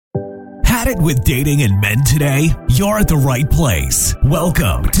Had it with dating and men today? You're at the right place.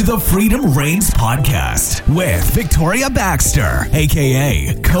 Welcome to the Freedom Reigns Podcast with Victoria Baxter,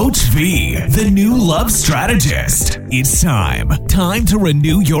 aka Coach V, the new love strategist. It's time to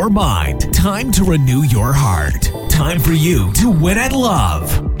renew your mind. Time to renew your heart. Time for you to win at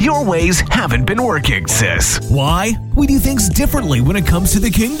love. Your ways haven't been working, sis. Why? We do things differently when it comes to the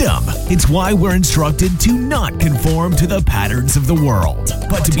kingdom. It's why we're instructed to not conform to the patterns of the world,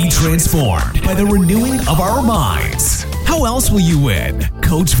 but to be transformed by the renewing of our minds. How else will you win?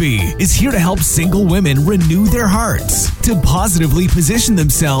 Coach V is here to help single women renew their hearts, to positively position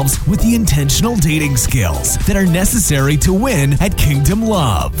themselves with the intentional dating skills that are necessary to win at Kingdom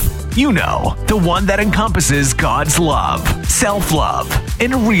Love. You know, the one that encompasses God's love, self-love,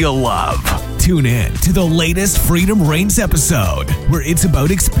 and real love. Tune in to the latest Freedom Reigns episode, where it's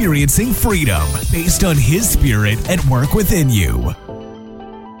about experiencing freedom based on His Spirit at work within you.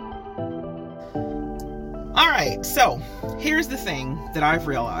 All right, so here's the thing that I've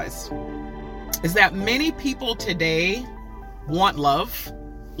realized is that many people today want love,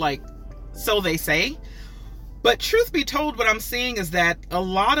 like, so they say. But truth be told, what I'm seeing is that a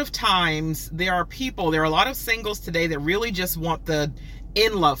lot of times there are a lot of singles today that really just want the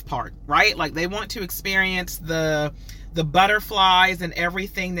in love part, right? Like they want to experience the butterflies and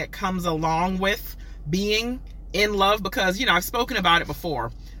everything that comes along with being in love, because, you know, I've spoken about it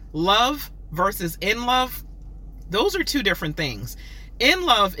before. Love versus in love, those are two different things. In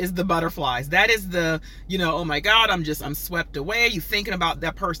love is the butterflies. That is the, you know, oh my God, I'm swept away. You thinking about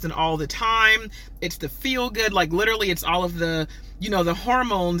that person all the time. It's the feel good. Like literally it's all of the, you know, the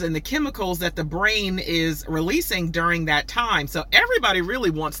hormones and the chemicals that the brain is releasing during that time. So everybody really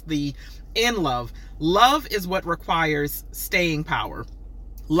wants the in love. Love is what requires staying power.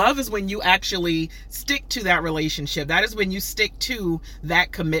 Love is when you actually stick to that relationship. That is when you stick to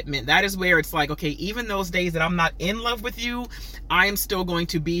that commitment. That is where it's like, okay, even those days that I'm not in love with you, I am still going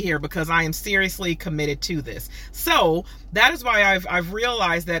to be here because I am seriously committed to this. So that is why I've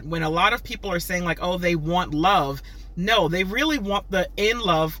realized that when a lot of people are saying like, oh, they want love, no, they really want the in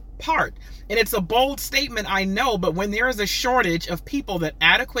love part. And it's a bold statement, I know, but when there is a shortage of people that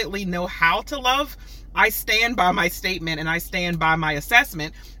adequately know how to love, I stand by my statement and I stand by my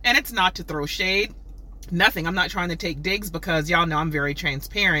assessment, and it's not to throw shade. Nothing. I'm not trying to take digs because y'all know I'm very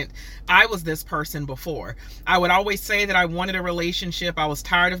transparent. I was this person before. I would always say that I wanted a relationship. I was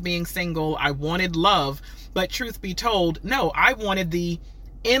tired of being single. I wanted love. But truth be told, no, I wanted the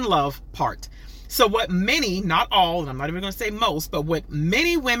in love part. So what many, not all, and I'm not even going to say most, but what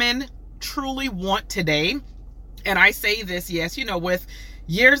many women truly want today, and I say this, yes, you know, with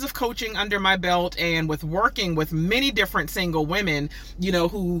years of coaching under my belt and with working with many different single women, you know,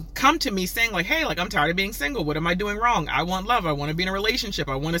 who come to me saying like, hey, like, I'm tired of being single. What am I doing wrong? I want love. I want to be in a relationship.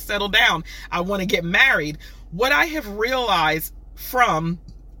 I want to settle down. I want to get married. What I have realized from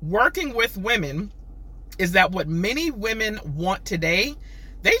working with women is that what many women want today,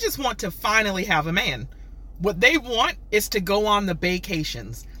 they just want to finally have a man. What they want is to go on the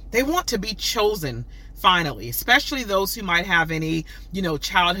vacations. They want to be chosen finally, especially those who might have any, you know,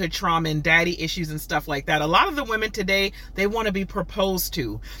 childhood trauma and daddy issues and stuff like that. A lot of the women today, they want to be proposed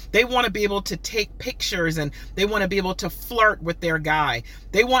to. They want to be able to take pictures and they want to be able to flirt with their guy.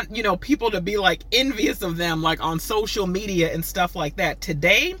 They want, you know, people to be like envious of them, like on social media and stuff like that.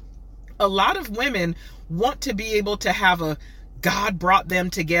 Today, a lot of women want to be able to have a God brought them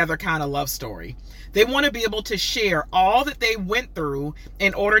together kind of love story. They want to be able to share all that they went through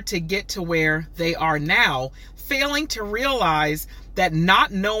in order to get to where they are now, failing to realize that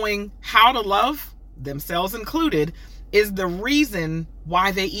not knowing how to love, themselves included, is the reason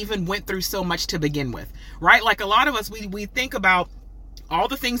why they even went through so much to begin with, right? Like a lot of us, we think about all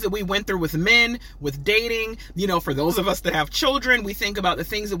the things that we went through with men, with dating, you know, for those of us that have children, we think about the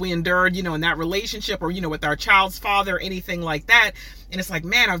things that we endured, you know, in that relationship or, you know, with our child's father or anything like that. And it's like,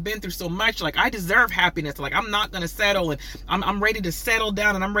 man, I've been through so much. Like, I deserve happiness. Like, I'm not going to settle, and I'm ready to settle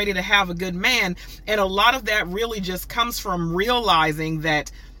down, and I'm ready to have a good man. And a lot of that really just comes from realizing that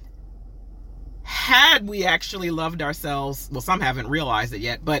had we actually loved ourselves, well, some haven't realized it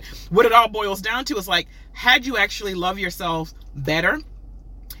yet, but what it all boils down to is like, had you actually loved yourself better,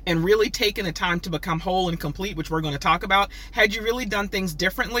 and really taken the time to become whole and complete, which we're going to talk about, had you really done things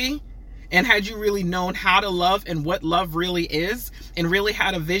differently, and had you really known how to love and what love really is, and really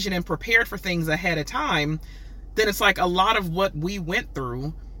had a vision and prepared for things ahead of time, then it's like a lot of what we went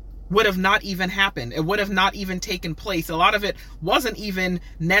through would have not even happened. It would have not even taken place. A lot of it wasn't even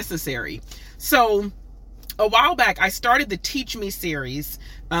necessary. So a while back, I started the Teach Me series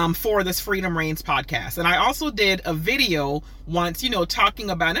for this Freedom Reigns podcast. And I also did a video once,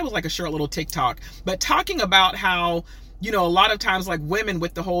 talking about, and it was like a short little TikTok, but talking about how, a lot of times like women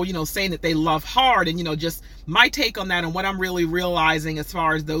with the whole, saying that they love hard, and, just my take on that and what I'm really realizing as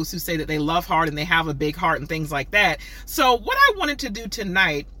far as those who say that they love hard and they have a big heart and things like that. So what I wanted to do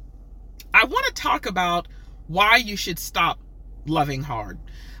tonight, I want to talk about why you should stop loving hard.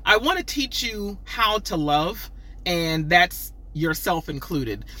 I want to teach you how to love, and that's yourself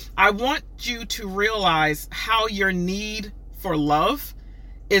included. I want you to realize how your need for love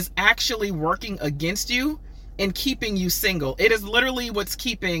is actually working against you and keeping you single. It is literally what's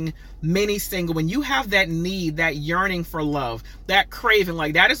keeping many single. When you have that need, that yearning for love, that craving,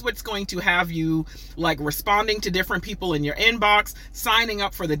 like that is what's going to have you like responding to different people in your inbox, signing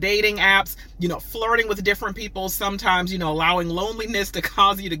up for the dating apps, flirting with different people, sometimes, allowing loneliness to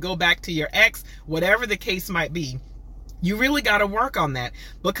cause you to go back to your ex, whatever the case might be. You really got to work on that,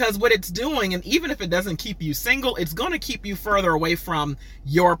 because what it's doing, and even if it doesn't keep you single, it's going to keep you further away from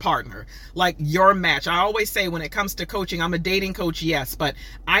your partner, like your match. I always say when it comes to coaching, I'm a dating coach, yes, but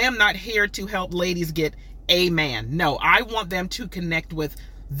I am not here to help ladies get a man. No, I want them to connect with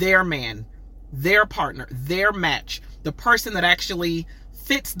their man, their partner, their match, the person that actually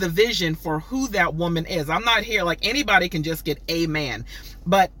fits the vision for who that woman is. I'm not here like anybody can just get a man,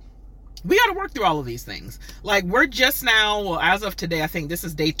 but we got to work through all of these things. Like we're just now, well, as of today, I think this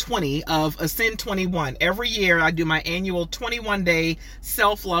is day 20 of Ascend 21. Every year I do my annual 21-day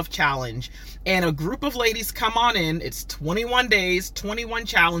self-love challenge, and a group of ladies come on in. It's 21 days, 21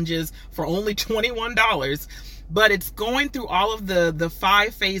 challenges for only $21. But it's going through all of the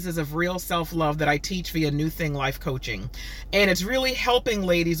 5 phases of real self-love that I teach via New Thing Life Coaching. And it's really helping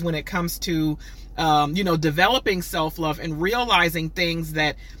ladies when it comes to, developing self-love and realizing things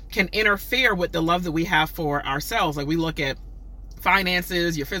that can interfere with the love that we have for ourselves. Like we look at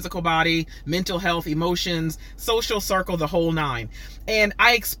finances, your physical body, mental health, emotions, social circle, the whole 9. And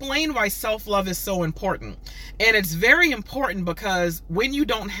I explain why self-love is so important. And it's very important because when you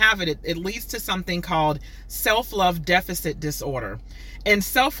don't have it, it leads to something called self-love deficit disorder. And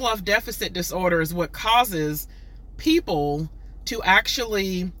self-love deficit disorder is what causes people to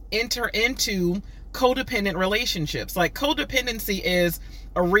actually enter into codependent relationships. Like codependency is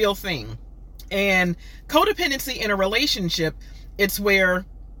a real thing. And codependency in a relationship, it's where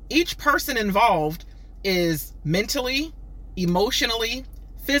each person involved is mentally, emotionally,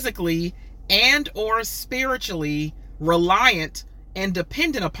 physically, and or spiritually reliant and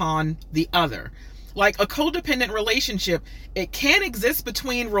dependent upon the other. Like a codependent relationship, it can exist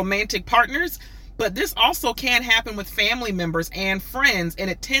between romantic partners, but this also can happen with family members and friends, and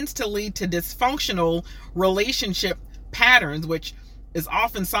it tends to lead to dysfunctional relationship patterns, which is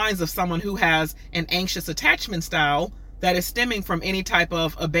often signs of someone who has an anxious attachment style that is stemming from any type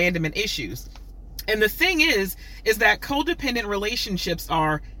of abandonment issues. And the thing is that codependent relationships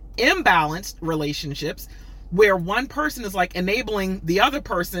are imbalanced relationships where one person is like enabling the other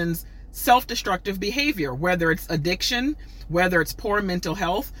person's self-destructive behavior, whether it's addiction, whether it's poor mental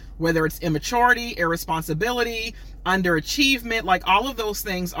health, whether it's immaturity, irresponsibility, underachievement, like all of those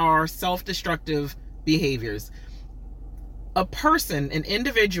things are self-destructive behaviors. A person, an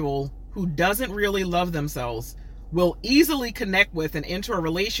individual who doesn't really love themselves will easily connect with and enter a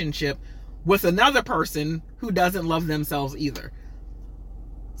relationship with another person who doesn't love themselves either.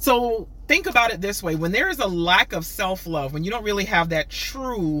 So think about it this way. When there is a lack of self-love, when you don't really have that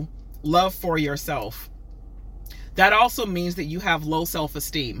true love for yourself, that also means that you have low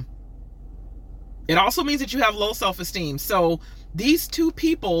self-esteem. It also means that you have low self-esteem. So these two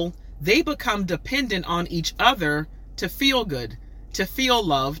people, they become dependent on each other to feel good, to feel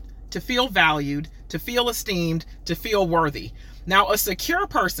loved, to feel valued, to feel esteemed, to feel worthy. Now, a secure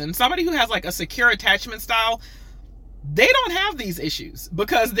person, somebody who has like a secure attachment style, they don't have these issues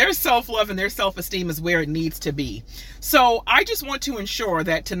because their self-love and their self-esteem is where it needs to be. So I just want to ensure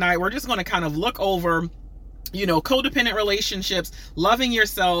that tonight we're just going to kind of look over codependent relationships, loving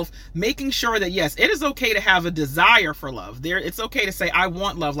yourself, making sure that, yes, it is okay to have a desire for love. It's okay to say, I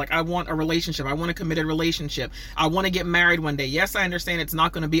want love. Like I want a relationship. I want a committed relationship. I want to get married one day. Yes, I understand it's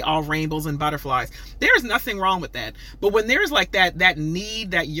not going to be all rainbows and butterflies. There's nothing wrong with that. But when there's like that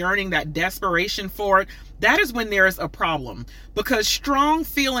need, that yearning, that desperation for it, that is when there is a problem, because strong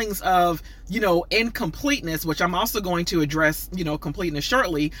feelings of, incompleteness, which I'm also going to address, completeness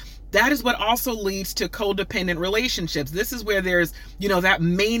shortly, that is what also leads to codependent relationships. This is where there's, that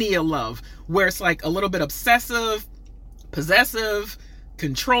mania love, where it's like a little bit obsessive, possessive,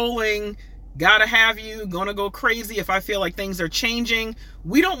 controlling, gotta have you, gonna go crazy if I feel like things are changing.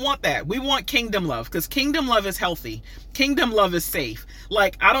 We don't want that. We want kingdom love, because kingdom love is healthy. Kingdom love is safe.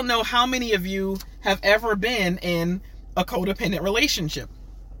 Like, I don't know how many of you have ever been in a codependent relationship,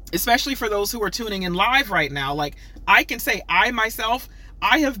 especially for those who are tuning in live right now. Like, I can say I myself,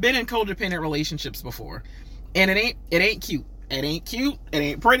 I have been in codependent relationships before, and it ain't cute. It ain't cute. It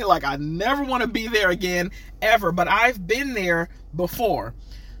ain't pretty. Like, I never want to be there again, ever. But I've been there before.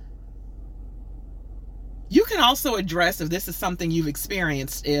 You can also address if this is something you've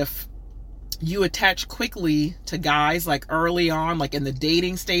experienced, if you attach quickly to guys, like early on, like in the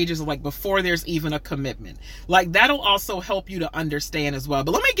dating stages, like before there's even a commitment. Like, that'll also help you to understand as well.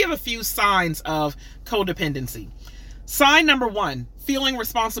 But let me give a few signs of codependency. Sign number 1, feeling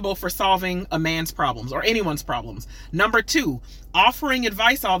responsible for solving a man's problems or anyone's problems. Number 2, offering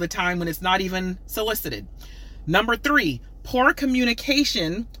advice all the time when it's not even solicited. Number 3, poor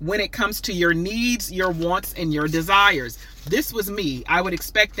communication when it comes to your needs, your wants, and your desires. This was me. I would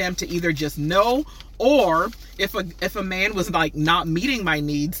expect them to either just know, or if a man was like not meeting my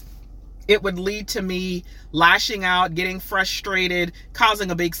needs, it would lead to me lashing out, getting frustrated,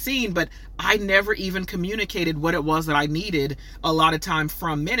 causing a big scene. But I never even communicated what it was that I needed a lot of time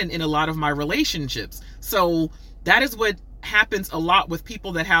from men in a lot of my relationships. So that is what happens a lot with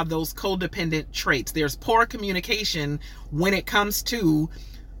people that have those codependent traits. There's poor communication when it comes to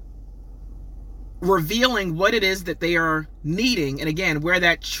revealing what it is that they are needing. And again, where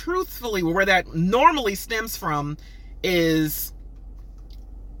that normally stems from is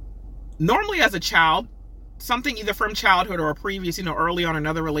normally as a child, something either from childhood or a previous, early on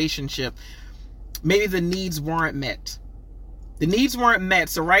another relationship, maybe the needs weren't met. The needs weren't met.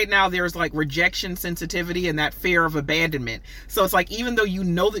 So right now there's like rejection sensitivity and that fear of abandonment. So it's like, even though you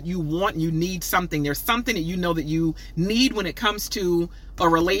know that you need something, there's something that you know that you need when it comes to a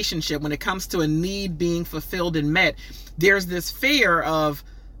relationship, when it comes to a need being fulfilled and met, there's this fear of,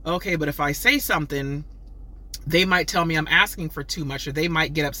 okay, but if I say something, they might tell me I'm asking for too much, or they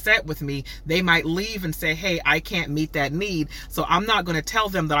might get upset with me. They might leave and say, hey, I can't meet that need. So I'm not going to tell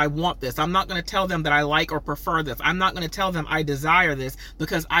them that I want this. I'm not going to tell them that I like or prefer this. I'm not going to tell them I desire this,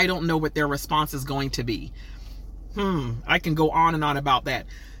 because I don't know what their response is going to be. I can go on and on about that.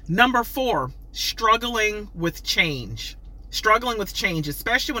 Number 4, struggling with change. Struggling with change,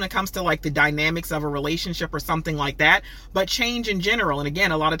 especially when it comes to like the dynamics of a relationship or something like that, but change in general. And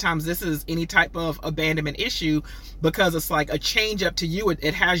again, a lot of times this is any type of abandonment issue, because it's like a change up to you.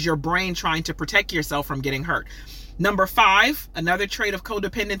 It has your brain trying to protect yourself from getting hurt. Number 5, another trait of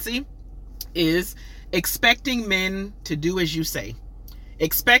codependency, is expecting men to do as you say.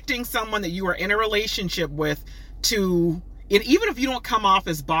 Expecting someone that you are in a relationship with to, and even if you don't come off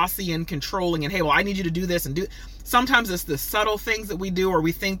as bossy and controlling and, hey, well, I need you to do this and do, sometimes it's the subtle things that we do, or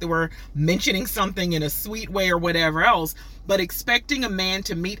we think that we're mentioning something in a sweet way or whatever else, but expecting a man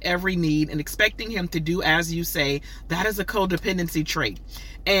to meet every need and expecting him to do as you say, that is a codependency trait.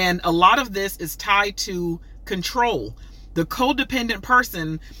 And a lot of this is tied to control. The codependent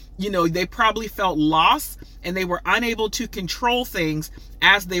person, they probably felt lost and they were unable to control things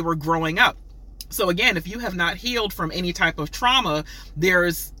as they were growing up. So again, if you have not healed from any type of trauma,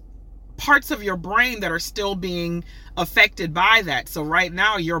 there's parts of your brain that are still being affected by that. So right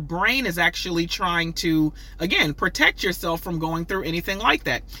now, your brain is actually trying to, again, protect yourself from going through anything like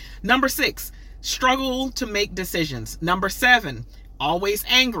that. Number 6, struggle to make decisions. Number 7, always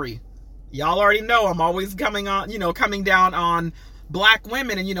angry. Y'all already know I'm always coming down on Black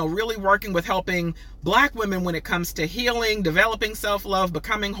women and, really working with helping Black women when it comes to healing, developing self-love,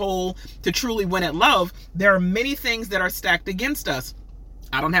 becoming whole, to truly win at love. There are many things that are stacked against us.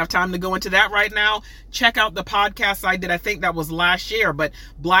 I don't have time to go into that right now. Check out the podcast I did, I think that was last year, but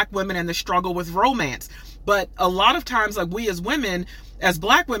Black women and the struggle with romance. But a lot of times, like, we as women, as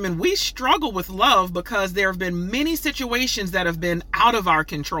Black women, we struggle with love because there have been many situations that have been out of our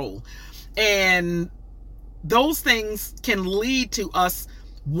control. And those things can lead to us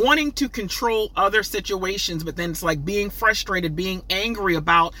wanting to control other situations, but then it's like being frustrated, being angry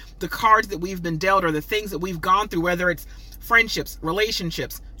about the cards that we've been dealt or the things that we've gone through, whether it's friendships,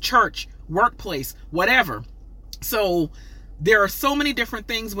 relationships, church, workplace, whatever. So there are so many different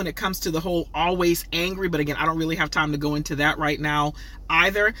things when it comes to the whole always angry, but again, I don't really have time to go into that right now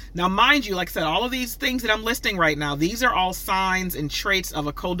either. Now, mind you, like I said, all of these things that I'm listing right now, these are all signs and traits of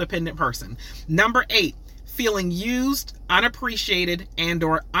a codependent person. Number 8, feeling used, unappreciated, and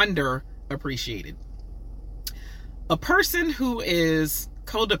or underappreciated. A person who is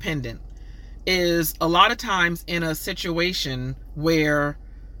codependent is a lot of times in a situation where,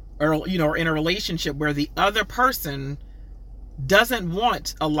 or in a relationship where the other person doesn't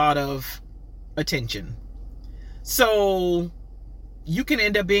want a lot of attention. So you can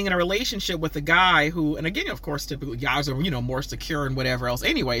end up being in a relationship with a guy who, and again, of course, typically guys are, more secure and whatever else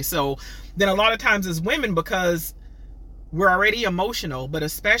anyway. So then a lot of times as women, because we're already emotional, but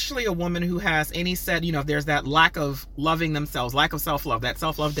especially a woman who has any set, if there's that lack of loving themselves, lack of self-love, that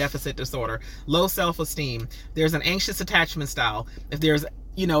self-love deficit disorder, low self-esteem, there's an anxious attachment style, if there's,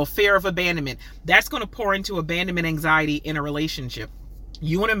 fear of abandonment, that's going to pour into abandonment anxiety in a relationship.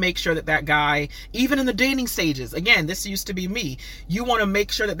 You want to make sure that guy, even in the dating stages, again, this used to be me, you want to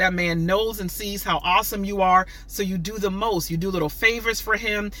make sure that man knows and sees how awesome you are. So you do the most. You do little favors for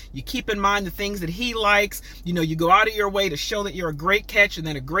him. You keep in mind the things that he likes. You go out of your way to show that you're a great catch and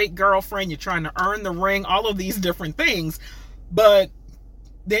then a great girlfriend. You're trying to earn the ring, all of these different things. But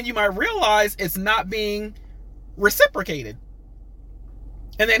then you might realize it's not being reciprocated.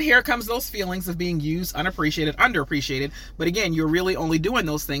 And then here comes those feelings of being used, unappreciated, underappreciated. But again, you're really only doing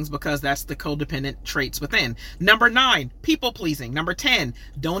those things because that's the codependent traits within. Number 9, people pleasing. Number 10,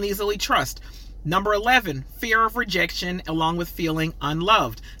 don't easily trust. Number 11, fear of rejection along with feeling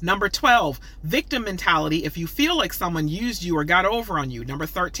unloved. Number 12, victim mentality if you feel like someone used you or got over on you. Number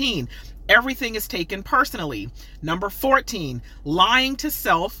 13, everything is taken personally. Number 14, lying to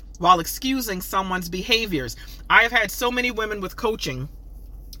self while excusing someone's behaviors. I have had so many women with coaching,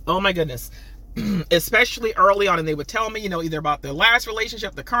 oh my goodness, especially early on, and they would tell me, either about their last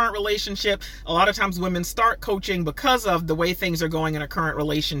relationship, the current relationship. A lot of times women start coaching because of the way things are going in a current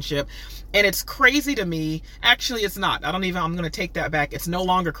relationship. And it's crazy to me. Actually, it's not. I'm going to take that back. It's no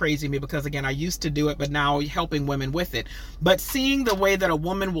longer crazy to me because, again, I used to do it, but now helping women with it. But seeing the way that a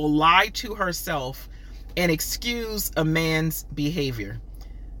woman will lie to herself and excuse a man's behavior.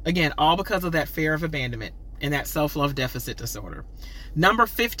 Again, all because of that fear of abandonment and that self-love deficit disorder. Number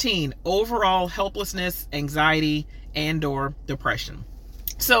 15, overall helplessness, anxiety, and/or depression.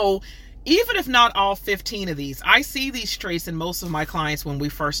 So even if not all 15 of these, I see these traits in most of my clients when we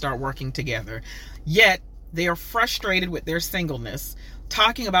first start working together. Yet they are frustrated with their singleness,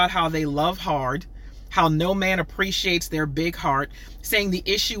 talking about how they love hard, how no man appreciates their big heart, saying the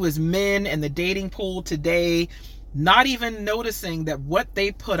issue is men and the dating pool today, not even noticing that what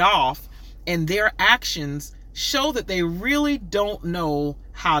they put off and their actions show that they really don't know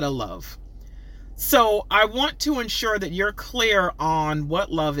how to love. So I want to ensure that you're clear on what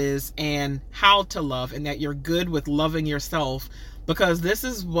love is and how to love, and that you're good with loving yourself, because this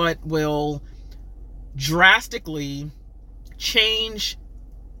is what will drastically change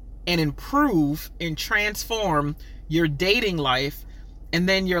and improve and transform your dating life and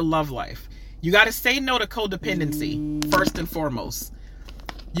then your love life. You got to say no to codependency first and foremost.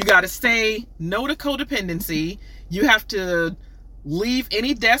 You got to say no to codependency. You have to leave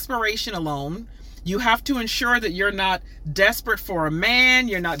any desperation alone. You have to ensure that you're not desperate for a man.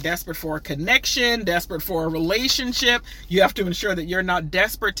 You're not desperate for a connection, desperate for a relationship. You have to ensure that you're not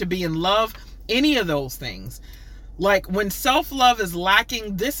desperate to be in love. Any of those things. Like when self-love is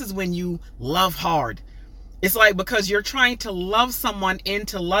lacking, this is when you love hard. It's like because you're trying to love someone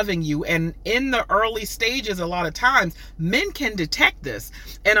into loving you. And in the early stages, a lot of times, men can detect this.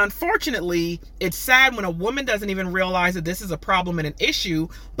 And unfortunately, it's sad when a woman doesn't even realize that this is a problem and an issue,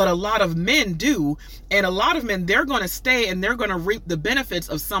 but a lot of men do. And a lot of men, they're going to stay and they're going to reap the benefits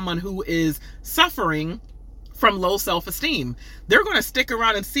of someone who is suffering from low self-esteem. They're going to stick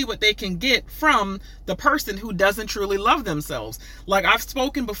around and see what they can get from the person who doesn't truly love themselves. Like I've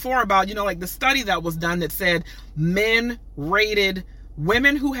spoken before about, like the study that was done that said men rated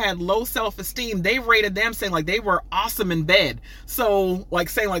women who had low self-esteem, they rated them saying like they were awesome in bed. So like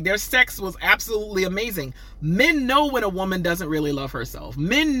saying like their sex was absolutely amazing. Men know when a woman doesn't really love herself.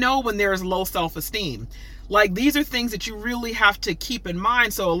 Men know when there's low self-esteem. Like these are things that you really have to keep in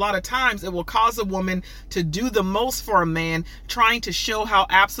mind. So a lot of times it will cause a woman to do the most for a man, trying to show how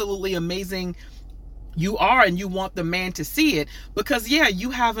absolutely amazing you are and you want the man to see it, because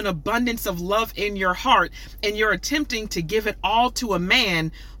you have an abundance of love in your heart and you're attempting to give it all to a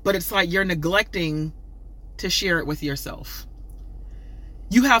man, but it's like you're neglecting to share it with yourself.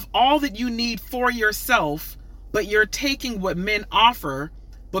 You have all that you need for yourself, but you're taking what men offer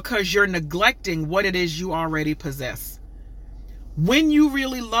because you're neglecting what it is you already possess. When you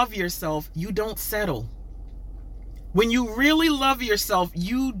really love yourself, you don't settle. When you really love yourself,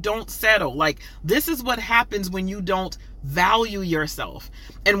 you don't settle. Like this is what happens when you don't value yourself.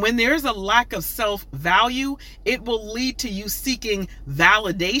 And when there's a lack of self-value, it will lead to you seeking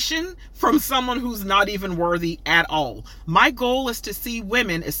validation from someone who's not even worthy at all. My goal is to see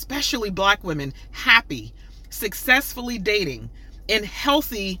women, especially Black women, happy, successfully dating, in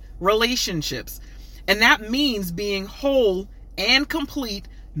healthy relationships. And that means being whole and complete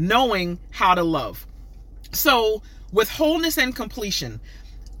knowing how to love. So with wholeness and completion,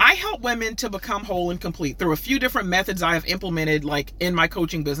 I help women to become whole and complete through a few different methods I have implemented like in my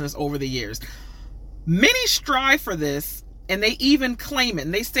coaching business over the years. Many strive for this and they even claim it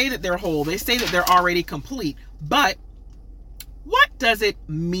and they say that they're whole. They say that they're already complete. But what does it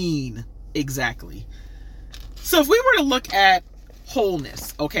mean exactly? So if we were to look at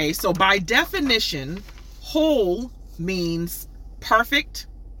wholeness, okay, so by definition, whole means perfect,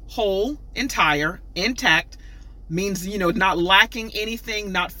 whole, entire, intact, means, not lacking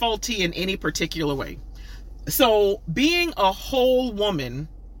anything, not faulty in any particular way. So being a whole woman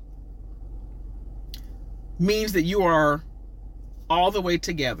means that you are all the way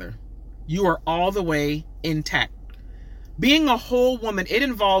together. You are all the way intact. Being a whole woman, it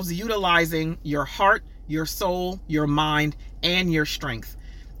involves utilizing your heart, your soul, your mind, and your strength.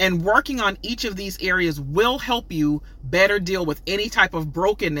 And working on each of these areas will help you better deal with any type of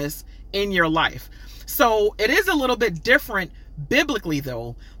brokenness in your life. So it is a little bit different biblically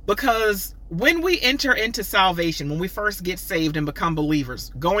though, because when we enter into salvation, when we first get saved and become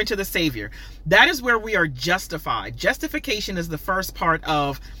believers, going to the Savior, that is where we are justified. Justification is the first part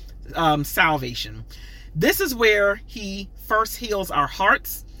of salvation. This is where he first heals our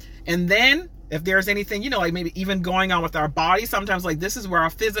hearts. And then if there's anything, like maybe even going on with our bodies, sometimes like this is where our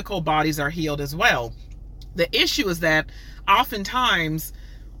physical bodies are healed as well. The issue is that oftentimes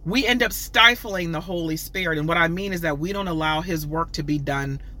we end up stifling the Holy Spirit. And what I mean is that we don't allow his work to be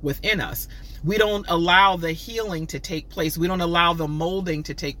done within us. We don't allow the healing to take place. We don't allow the molding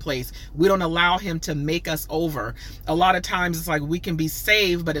to take place. We don't allow him to make us over. A lot of times it's like we can be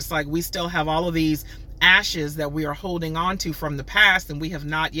saved, but it's like we still have all of these ashes that we are holding on to from the past, and we have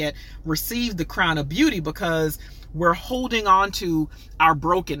not yet received the crown of beauty because we're holding on to our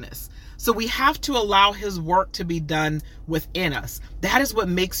brokenness. So we have to allow his work to be done within us. That is what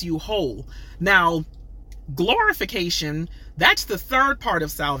makes you whole. Now, glorification, that's the third part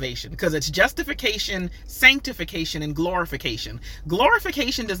of salvation, because it's justification, sanctification, and glorification.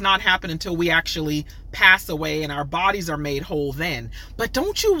 Glorification does not happen until we actually pass away and our bodies are made whole then. But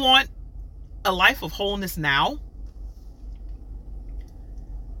don't you want a life of wholeness now?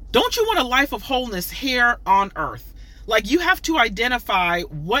 Don't you want a life of wholeness here on earth? Like, you have to identify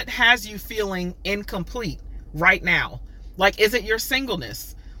what has you feeling incomplete right now. Like, is it your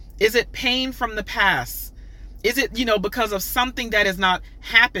singleness? Is it pain from the past? Is it, because of something that has not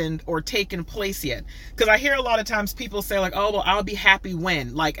happened or taken place yet? Because I hear a lot of times people say like, oh, well, I'll be happy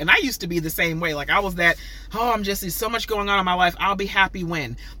when. Like, and I used to be the same way. Like, I was that, there's so much going on in my life. I'll be happy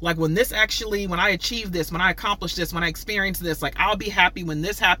when. Like, when I achieve this, when I accomplish this, when I experience this, like, I'll be happy when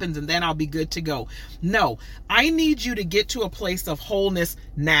this happens and then I'll be good to go. No, I need you to get to a place of wholeness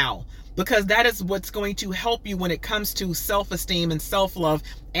now. Because that is what's going to help you when it comes to self-esteem and self-love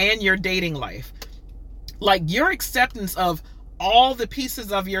and your dating life. Like, your acceptance of all the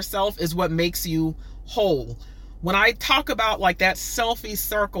pieces of yourself is what makes you whole. When I talk about like that selfie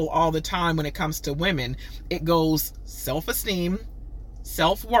circle all the time when it comes to women, it goes self-esteem,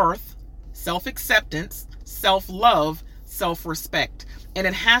 self-worth, self-acceptance, self-love, self-respect. And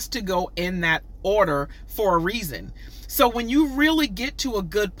it has to go in that order for a reason. So when you really get to a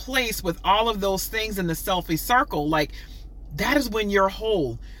good place with all of those things in the selfie circle, like, that is when you're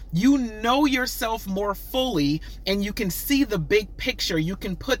whole. You know yourself more fully and you can see the big picture. You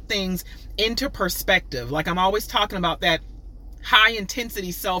can put things into perspective. Like, I'm always talking about that high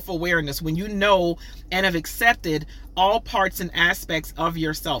intensity self-awareness when you know and have accepted all parts and aspects of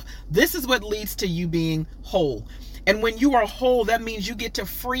yourself. This is what leads to you being whole. And when you are whole, that means you get to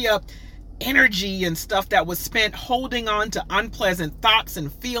free up energy and stuff that was spent holding on to unpleasant thoughts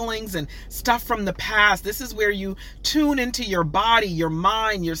and feelings and stuff from the past. This is where you tune into your body, your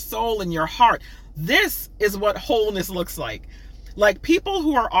mind, your soul, and your heart. This is what wholeness looks like. Like, people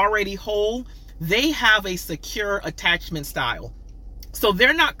who are already whole, they have a secure attachment style. So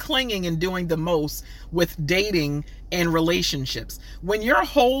they're not clinging and doing the most with dating and relationships. When you're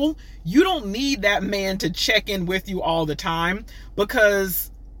whole, you don't need that man to check in with you all the time, because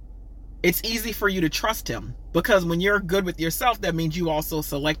it's easy for you to trust him. Because when you're good with yourself, that means you also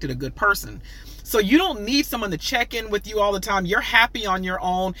selected a good person. So you don't need someone to check in with you all the time. You're happy on your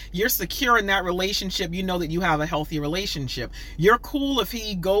own. You're secure in that relationship. You know that you have a healthy relationship. You're cool if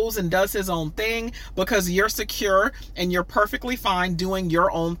he goes and does his own thing, because you're secure and you're perfectly fine doing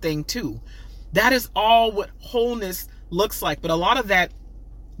your own thing too. That is all what wholeness looks like. But a lot of that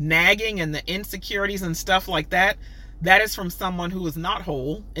nagging and the insecurities and stuff like that, that is from someone who is not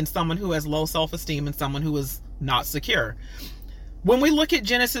whole and someone who has low self-esteem and someone who is not secure. When we look at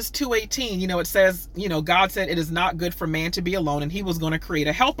Genesis 2:18, it says, God said it is not good for man to be alone, and he was going to create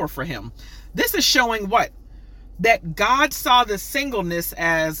a helper for him. This is showing what? That God saw the singleness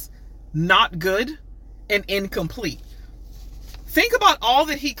as not good and incomplete. Think about all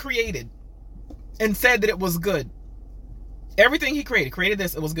that he created and said that it was good. Everything he created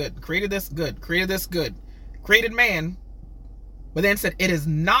this, it was good. Created this, good. Created this, good. Created man, but then said it is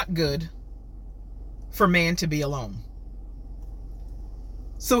not good for man to be alone.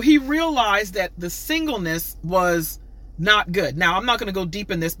 So he realized that the singleness was not good. Now, I'm not going to go deep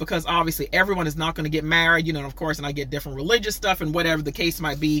in this because obviously everyone is not going to get married, of course, and I get different religious stuff and whatever the case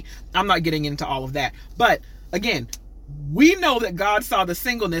might be. I'm not getting into all of that. But again, we know that God saw the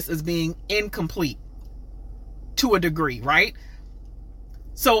singleness as being incomplete to a degree, right?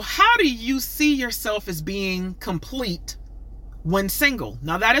 So how do you see yourself as being complete when single?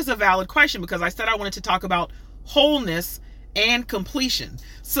 Now, that is a valid question because I said I wanted to talk about wholeness and completion.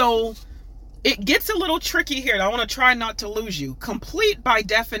 So it gets a little tricky here, and I want to try not to lose you. Complete by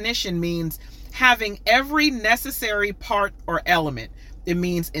definition means having every necessary part or element. It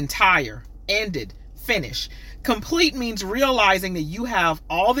means entire, ended, finish. Complete means realizing that you have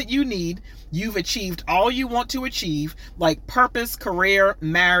all that you need, you've achieved all you want to achieve, like purpose, career,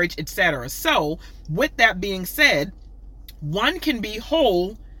 marriage, etc. So, with that being said, one can be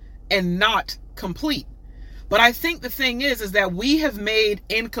whole and not complete. But I think the thing is that we have made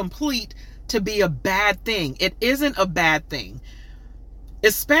incomplete to be a bad thing. It isn't a bad thing.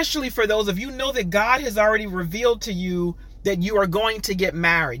 Especially for those of you know that God has already revealed to you that you are going to get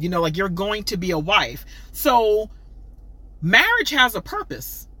married. Like you're going to be a wife. So marriage has a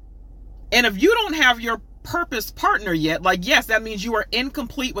purpose. And if you don't have your purpose partner yet, yes, that means you are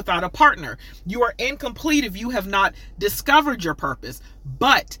incomplete without a partner. You are incomplete if you have not discovered your purpose.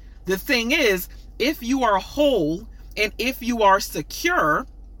 But the thing is, if you are whole and if you are secure,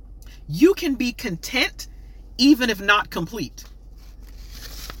 you can be content even if not complete.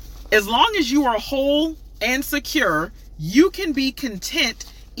 As long as you are whole and secure, you can be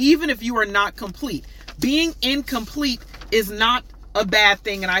content even if you are not complete. Being incomplete is not a bad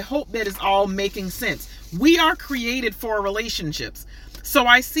thing, and I hope that is all making sense. We are created for relationships. So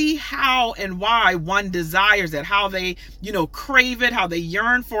I see how and why one desires it, how they, crave it, how they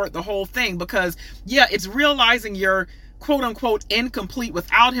yearn for it, the whole thing. Because, it's realizing you're quote unquote incomplete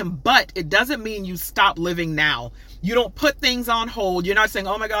without him, but it doesn't mean you stop living now. You don't put things on hold. You're not saying,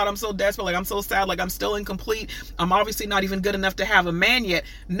 oh my God, I'm so desperate. I'm so sad. I'm still incomplete. I'm obviously not even good enough to have a man yet.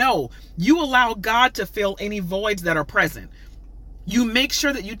 No, you allow God to fill any voids that are present. You make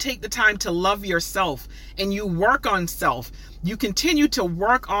sure that you take the time to love yourself and you work on self. You continue to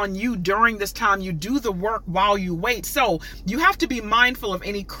work on you during this time. You do the work while you wait. So you have to be mindful of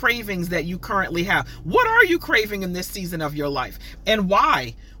any cravings that you currently have. What are you craving in this season of your life and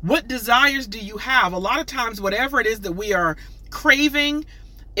why? What desires do you have? A lot of times, whatever it is that we are craving,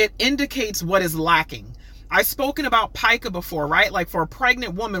 it indicates what is lacking. I've spoken about pica before, right? For a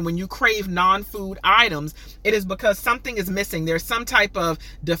pregnant woman, when you crave non-food items, it is because something is missing. There's some type of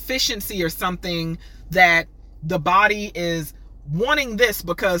deficiency or something that the body is wanting this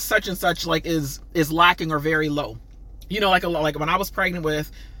because such and such is lacking or very low. Like when I was pregnant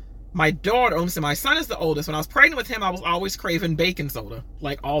with my daughter, my son is the oldest. When I was pregnant with him, I was always craving baking soda,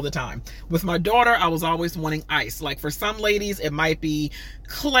 all the time. With my daughter, I was always wanting ice. For some ladies, it might be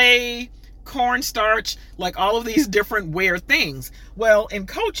clay, cornstarch, all of these different weird things. Well, in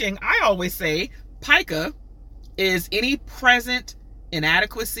coaching, I always say pica is any present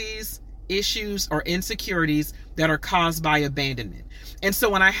inadequacies, issues, or insecurities that are caused by abandonment. And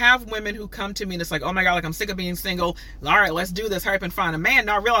so when I have women who come to me and it's oh my God, I'm sick of being single. All right, let's do this. Hurry up and find a man.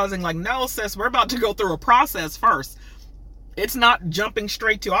 Not realizing no, sis, we're about to go through a process first. It's not jumping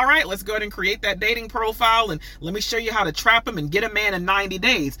straight to, all right, let's go ahead and create that dating profile and let me show you how to trap him and get a man in 90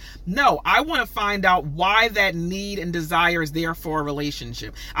 days. No, I want to find out why that need and desire is there for a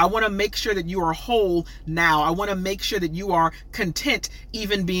relationship. I want to make sure that you are whole now. I want to make sure that you are content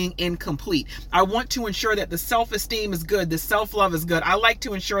even being incomplete. I want to ensure that the self-esteem is good, the self-love is good. I like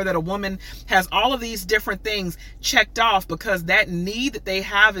to ensure that a woman has all of these different things checked off because that need that they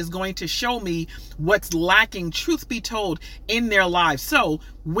have is going to show me what's lacking, truth be told, in their lives. So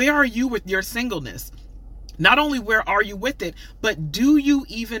where are you with your singleness? Not only where are you with it, but do you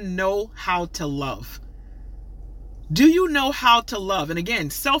even know how to love? Do you know how to love? And again,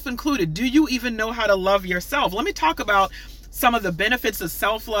 self included, do you even know how to love yourself? Let me talk about some of the benefits of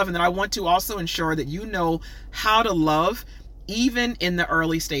self-love, and then I want to also ensure that you know how to love even in the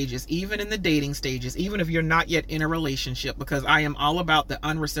early stages, even in the dating stages, even if you're not yet in a relationship, because I am all about the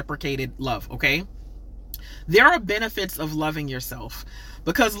unreciprocated love, okay? There are benefits of loving yourself,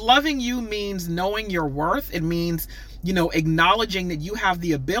 because loving you means knowing your worth. It means, acknowledging that you have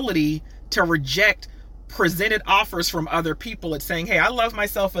the ability to reject presented offers from other people. It's saying, hey, I love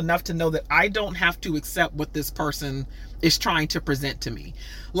myself enough to know that I don't have to accept what this person is trying to present to me.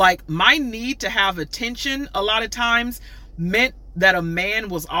 Like, my need to have attention a lot of times meant that a man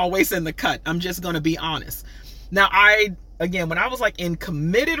was always in the cut. I'm just going to be honest. Now, when I was like in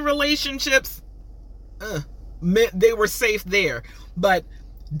committed relationships, they were safe there. But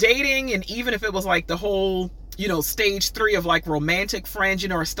dating, and even if it was like the whole, stage 3 of like romantic friends,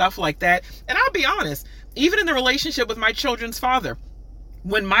 or stuff like that. And I'll be honest, even in the relationship with my children's father,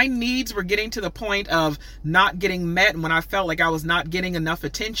 when my needs were getting to the point of not getting met, and when I felt like I was not getting enough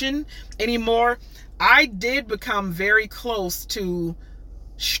attention anymore, I did become very close to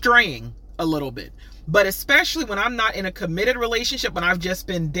straying a little bit. But especially when I'm not in a committed relationship, when I've just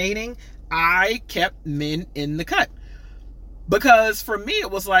been dating, I kept men in the cut. Because for me, it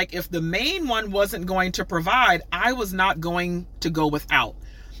was like, if the main one wasn't going to provide, I was not going to go without.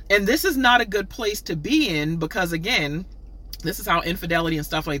 And this is not a good place to be in, because again, this is how infidelity and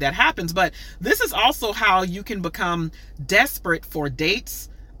stuff like that happens. But this is also how you can become desperate for dates,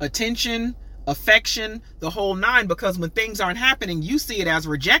 attention, affection, the whole nine, because when things aren't happening, you see it as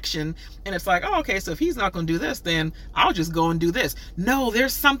rejection. And it's like, oh, okay, so if he's not going to do this, then I'll just go and do this. No,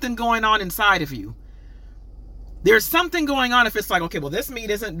 there's something going on inside of you. There's something going on if it's like, okay, well, this need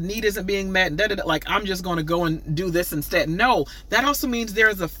isn't being met, and like, I'm just going to go and do this instead. No, that also means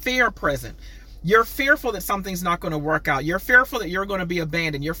there's a fear present. You're fearful that something's not going to work out. You're fearful that you're going to be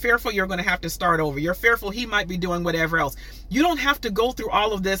abandoned. You're fearful you're going to have to start over. You're fearful he might be doing whatever else. You don't have to go through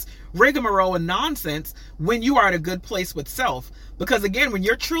all of this rigmarole and nonsense when you are at a good place with self. Because again, when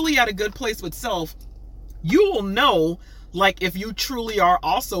you're truly at a good place with self, you will know, like, if you truly are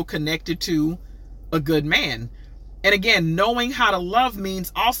also connected to a good man. And again, knowing how to love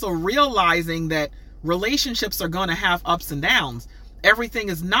means also realizing that relationships are going to have ups and downs. Everything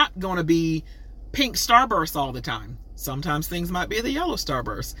is not going to be pink starbursts all the time. Sometimes things might be the yellow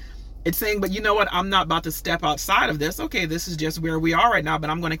starburst. It's saying, but you know what? I'm not about to step outside of this. Okay, this is just where we are right now,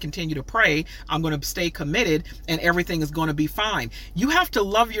 but I'm going to continue to pray. I'm going to stay committed, and everything is going to be fine. You have to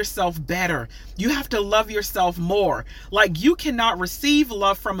love yourself better. You have to love yourself more. Like, you cannot receive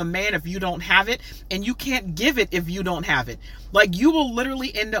love from a man if you don't have it, and you can't give it if you don't have it. Like, you will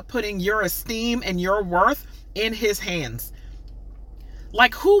literally end up putting your esteem and your worth in his hands.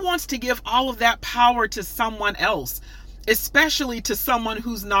 Like, who wants to give all of that power to someone else? Especially to someone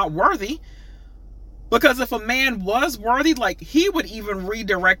who's not worthy. Because if a man was worthy, like, he would even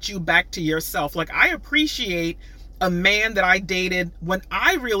redirect you back to yourself. Like, I appreciate a man that I dated when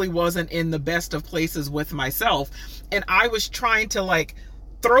I really wasn't in the best of places with myself. And I was trying to, like,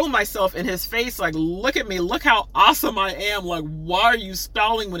 throw myself in his face, like, look at me, look how awesome I am. Like, why are you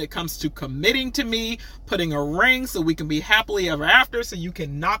stalling when it comes to committing to me, putting a ring so we can be happily ever after, so you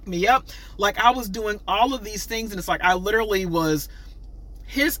can knock me up? Like, I was doing all of these things, and it's like, I literally was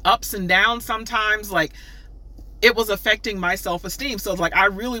his ups and downs sometimes, like, it was affecting my self-esteem. So it's like, I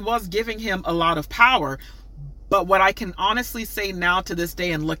really was giving him a lot of power. But what I can honestly say now to this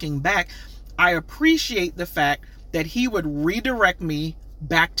day and looking back, I appreciate the fact that he would redirect me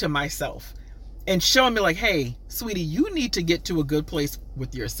back to myself and showing me, like, hey, sweetie, you need to get to a good place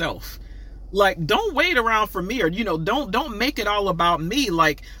with yourself. Like, don't wait around for me, or, don't make it all about me.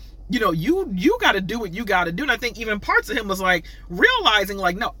 Like, you got to do what you got to do. And I think even parts of him was like realizing,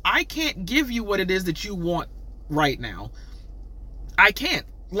 like, no, I can't give you what it is that you want right now. I can't,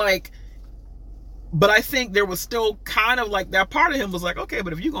 like, but I think there was still kind of like that part of him was like, okay,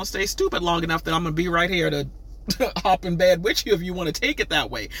 but if you're going to stay stupid long enough, then I'm going to be right here to hop in bed with you if you want to take it that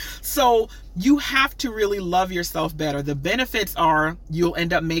way. So you have to really love yourself better. The benefits are you'll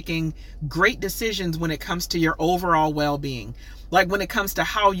end up making great decisions when it comes to your overall well-being. Like, when it comes to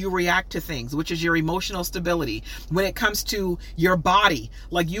how you react to things, which is your emotional stability. When it comes to your body,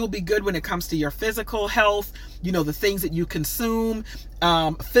 like, you'll be good when it comes to your physical health, the things that you consume,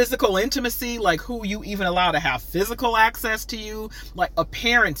 physical intimacy, like who you even allow to have physical access to you, like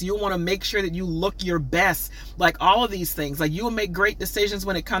appearance. You'll want to make sure that you look your best, like all of these things. Like, you will make great decisions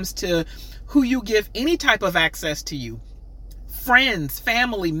when it comes to who you give any type of access to you. Friends,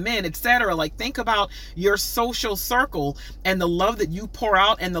 family, men, etc. Like, think about your social circle and the love that you pour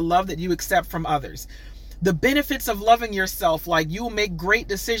out and the love that you accept from others. The benefits of loving yourself, like, you'll make great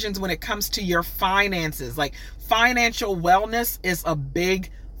decisions when it comes to your finances. Like, financial wellness is a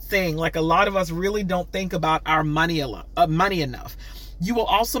big thing. Like, a lot of us really don't think about our money enough. You will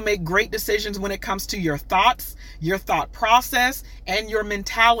also make great decisions when it comes to your thoughts, your thought process, and your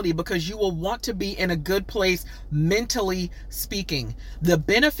mentality, because you will want to be in a good place mentally speaking. The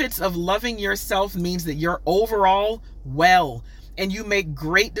benefits of loving yourself means that you're overall well, and you make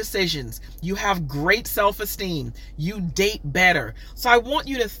great decisions. You have great self-esteem. You date better. So I want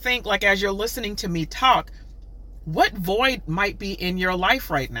you to think, like, as you're listening to me talk, what void might be in your life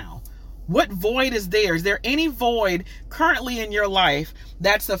right now? What void is there? Is there any void currently in your life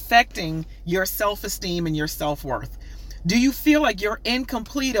that's affecting your self-esteem and your self-worth? Do you feel like you're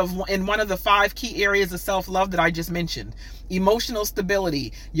incomplete in one of the 5 key areas of self-love that I just mentioned? Emotional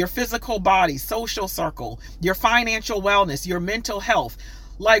stability, your physical body, social circle, your financial wellness, your mental health.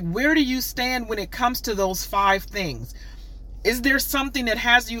 Like, where do you stand when it comes to those 5 things? Is there something that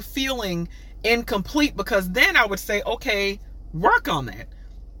has you feeling incomplete? Because then I would say, okay, work on that.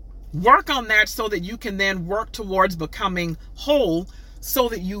 Work on that so that you can then work towards becoming whole, so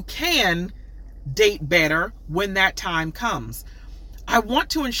that you can date better when that time comes. I want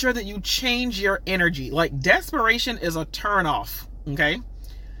to ensure that you change your energy. Like, desperation is a turnoff, okay?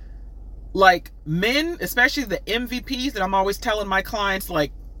 Like, men, especially the MVPs that I'm always telling my clients,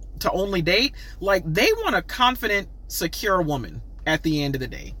 like, to only date, like, they want a confident, secure woman at the end of the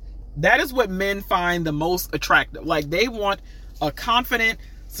day. That is what men find the most attractive. Like, they want a confident,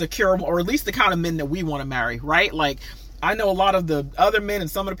 secure, or at least the kind of men that we want to marry, right? Like, I know a lot of the other men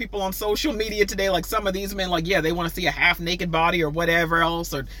and some of the people on social media today, like some of these men, like, yeah, they want to see a half naked body or whatever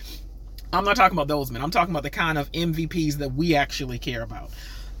else. Or I'm not talking about those men. I'm talking about the kind of MVPs that we actually care about.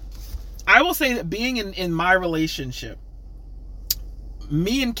 I will say that being in my relationship,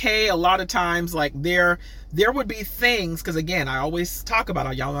 me and Kay, a lot of times, like, there would be things, because again, I always talk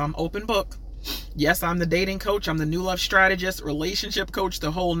about it, y'all know I'm open book. Yes, I'm the dating coach, I'm the new love strategist, relationship coach, the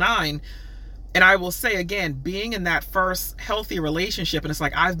whole 9. And I will say again, being in that first healthy relationship, and it's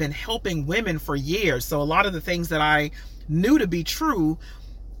like I've been helping women for years. So a lot of the things that I knew to be true,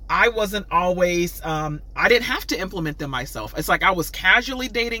 I wasn't always, I didn't have to implement them myself. It's like I was casually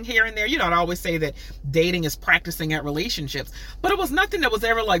dating here and there. You know, I always say that dating is practicing at relationships, but it was nothing that was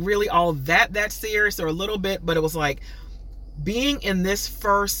ever like really all that serious, or a little bit, but it was like being in this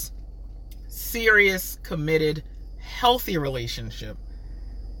first serious, committed, healthy relationship.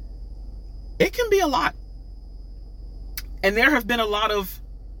 It can be a lot. And there have been a lot of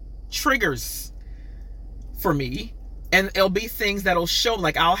triggers for me. And it'll be things that'll show,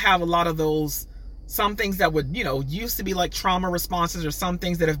 like, I'll have a lot of those, some things that would, you know, used to be like trauma responses, or some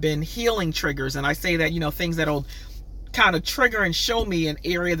things that have been healing triggers. And I say that, you know, things that'll kind of trigger and show me an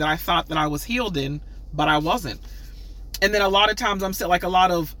area that I thought that I was healed in, but I wasn't. And then a lot of times I'm saying, like, a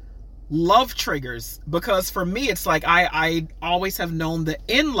lot of love triggers, because for me, it's like, I always have known the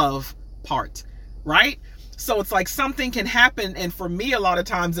in love part, right? So it's like something can happen, and for me, a lot of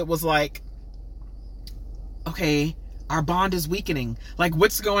times it was like, okay, our bond is weakening, like,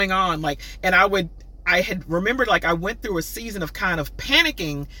 what's going on? Like, and I had remembered, like, I went through a season of kind of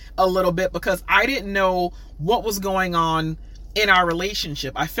panicking a little bit, because I didn't know what was going on in our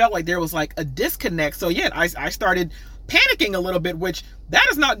relationship. I felt like there was like a disconnect. So yeah, I started panicking a little bit, which that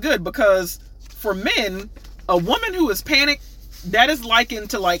is not good, because for men, a woman who is panicked, that is likened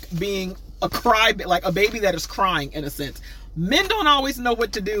to like being like a baby that is crying, in a sense. Men don't always know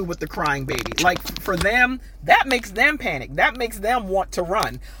what to do with the crying baby. Like, for them, that makes them panic. That makes them want to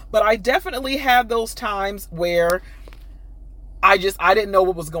run. But I definitely had those times where I didn't know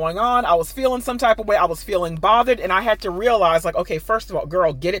what was going on. I was feeling some type of way. I was feeling bothered, and I had to realize, like, okay, first of all,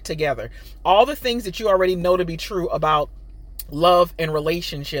 girl, get it together. All the things that you already know to be true about love and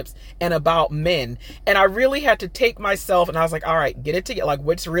relationships and about men. And I really had to take myself, and I was like, all right, get it together. Like,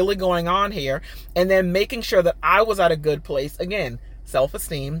 what's really going on here? And then making sure that I was at a good place. Again,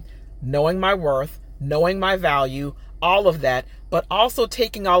 self-esteem, knowing my worth, knowing my value, all of that, but also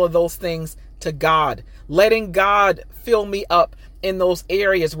taking all of those things to God, letting God fill me up in those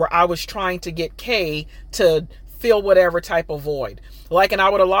areas where I was trying to get Kay to fill whatever type of void. Like, and I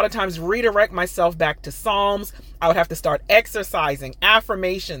would a lot of times redirect myself back to Psalms. I would have to start exercising,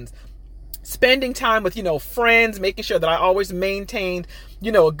 affirmations, spending time with, friends, making sure that I always maintained,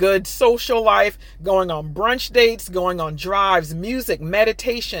 a good social life, going on brunch dates, going on drives, music,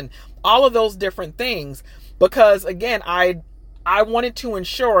 meditation, all of those different things. Because again, I wanted to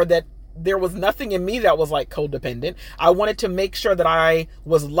ensure that there was nothing in me that was like codependent. I wanted to make sure that I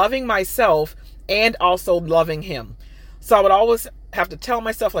was loving myself and also loving him. So I would always have to tell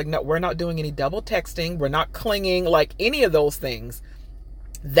myself, like, no, we're not doing any double texting. We're not clinging, like any of those things.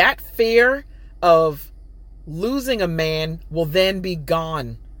 That fear of losing a man will then be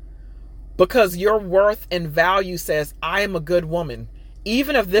gone, because your worth and value says, I am a good woman.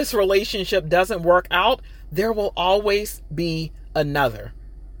 even if this relationship doesn't work out, there will always be another.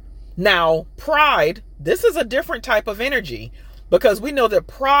 Now, pride, this is a different type of energy, because we know that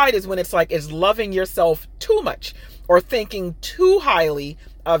pride is when it's loving yourself too much or thinking too highly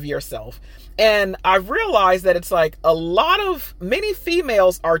of yourself. And I've realized that it's many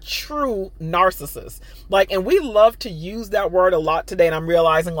females are true narcissists. And we love to use that word a lot today. And I'm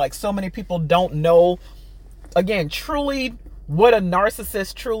realizing so many people don't know, again, truly what a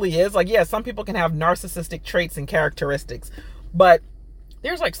narcissist truly is. Some people can have narcissistic traits and characteristics, but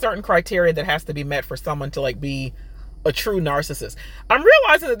there's certain criteria that has to be met for someone to be a true narcissist. I'm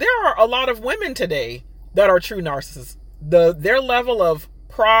realizing that there are a lot of women today that are true narcissists. Their level of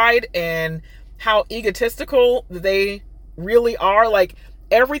pride and how egotistical they really are,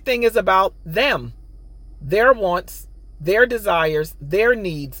 everything is about them, their wants, their desires, their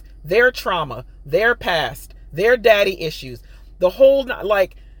needs, their trauma, their past, their daddy issues. The whole,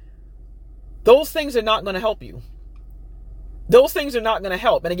 those things are not going to help you. Those things are not going to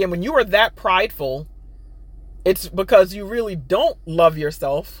help. And again, when you are that prideful, it's because you really don't love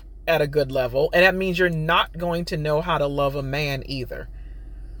yourself at a good level. And that means you're not going to know how to love a man either.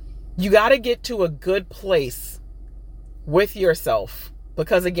 You got to get to a good place with yourself,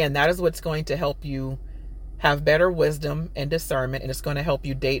 because again, that is what's going to help you have better wisdom and discernment. And it's going to help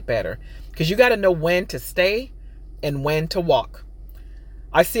you date better, because you got to know when to stay and when to walk.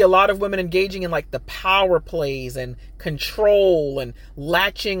 I see a lot of women engaging in the power plays and control and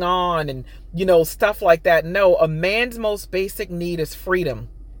latching on and, stuff like that. No, a man's most basic need is freedom.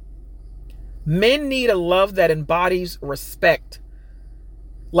 Men need a love that embodies respect.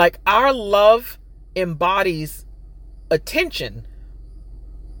 Our love embodies attention.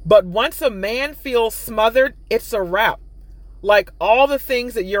 But once a man feels smothered, it's a wrap. All the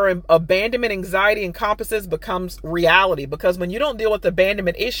things that your abandonment anxiety encompasses becomes reality. Because when you don't deal with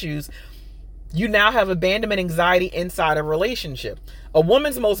abandonment issues, you now have abandonment anxiety inside a relationship. A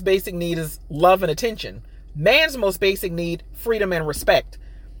woman's most basic need is love and attention. Man's most basic need, freedom and respect.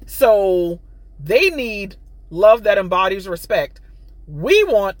 So they need love that embodies respect. We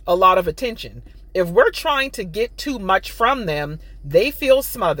want a lot of attention. If we're trying to get too much from them, they feel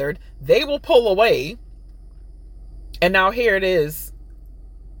smothered. They will pull away. And now here it is.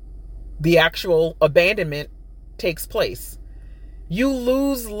 The actual abandonment takes place. You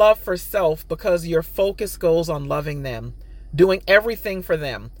lose love for self because your focus goes on loving them, doing everything for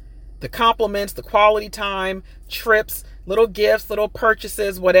them. The compliments, the quality time, trips, little gifts, little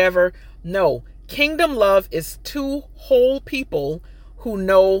purchases, whatever. No, kingdom love is two whole people who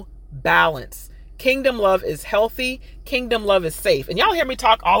know balance. Kingdom love is healthy. Kingdom love is safe. And y'all hear me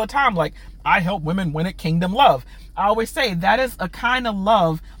talk all the time I help women win at kingdom love. I always say that is a kind of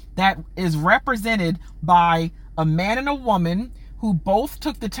love that is represented by a man and a woman who both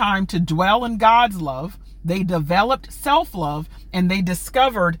took the time to dwell in God's love. They developed self-love and they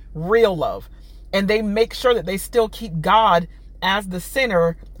discovered real love. And they make sure that they still keep God as the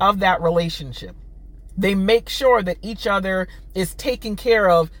center of that relationship. They make sure that each other is taking care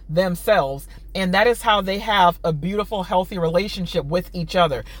of themselves. And that is how they have a beautiful, healthy relationship with each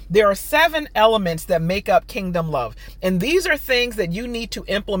other. There are 7 elements that make up kingdom love. And these are things that you need to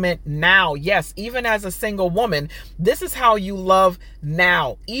implement now. Yes, even as a single woman, this is how you love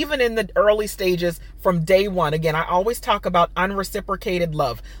now, even in the early stages from day one. Again, I always talk about unreciprocated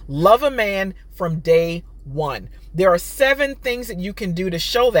love. Love a man from day one. There are 7 things that you can do to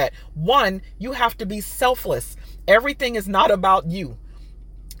show that. 1, you have to be selfless. Everything is not about you.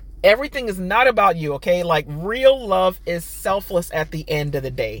 Everything is not about you, okay? Real love is selfless at the end of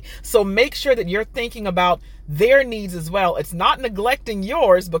the day. So make sure that you're thinking about their needs as well. It's not neglecting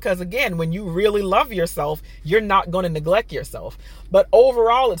yours, because again, when you really love yourself, you're not going to neglect yourself. But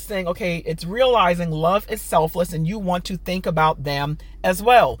overall, it's saying, okay, it's realizing love is selfless and you want to think about them as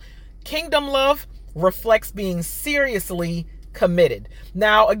well. Kingdom love reflects being seriously committed.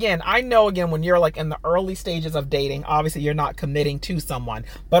 Now, again, I know, when you're in the early stages of dating, obviously you're not committing to someone,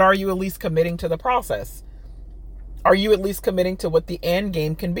 but are you at least committing to the process? Are you at least committing to what the end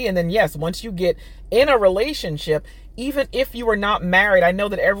game can be? And then, yes, once you get in a relationship, even if you are not married, I know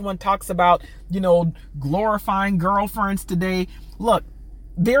that everyone talks about, glorifying girlfriends today. Look,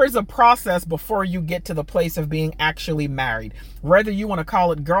 there is a process before you get to the place of being actually married. Whether you want to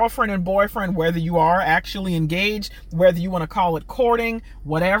call it girlfriend and boyfriend, whether you are actually engaged, whether you want to call it courting,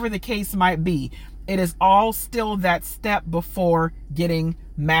 whatever the case might be, it is all still that step before getting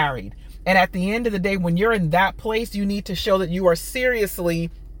married. And at the end of the day, when you're in that place, you need to show that you are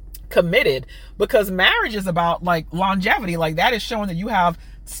seriously committed, because marriage is about longevity. That is showing that you have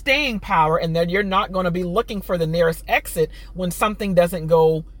staying power, and that you're not going to be looking for the nearest exit when something doesn't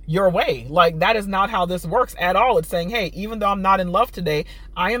go your way. Like, that is not how this works at all. It's saying, hey, even though I'm not in love today,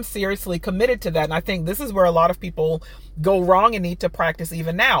 I am seriously committed to that. And I think this is where a lot of people go wrong and need to practice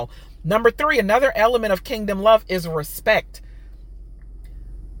even now. Number 3, another element of kingdom love is respect.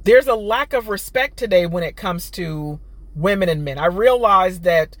 There's a lack of respect today when it comes to women and men. I realize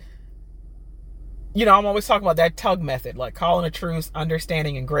that, I'm always talking about that tug method, like calling a truce,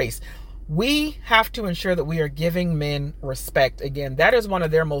 understanding, and grace. We have to ensure that we are giving men respect. Again, that is one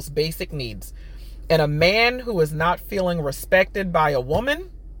of their most basic needs. And a man who is not feeling respected by a woman,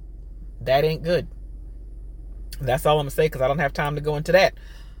 that ain't good. That's all I'm going to say, because I don't have time to go into that.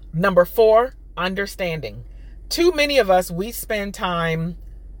 Number 4, understanding. Too many of us, we spend time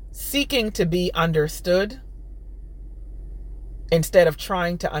seeking to be understood instead of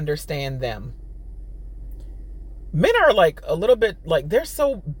trying to understand them. Men are like a little bit like, they're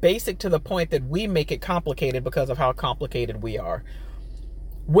so basic to the point that we make it complicated because of how complicated we are.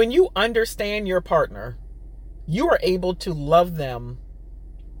 When you understand your partner, you are able to love them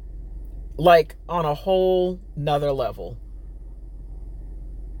like on a whole nother level.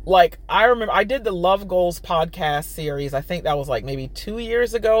 Like, I remember I did the Love Goals podcast series. I think that was like maybe 2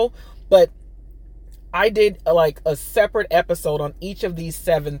 years ago, but I did like a separate episode on each of these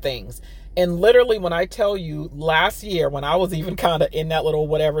 7 things. And literally, when I tell you last year, when I was even kind of in that little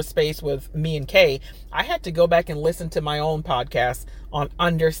whatever space with me and Kay, I had to go back and listen to my own podcast on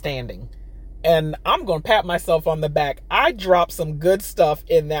understanding. And I'm going to pat myself on the back. I dropped some good stuff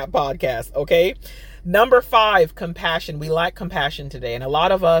in that podcast. Okay. Number 5, compassion. We lack compassion today. And a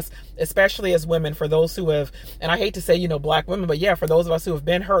lot of us, especially as women, for those who have, and I hate to say, Black women, but yeah, for those of us who have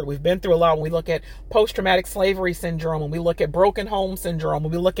been hurt, we've been through a lot. When we look at post-traumatic slavery syndrome, when we look at broken home syndrome,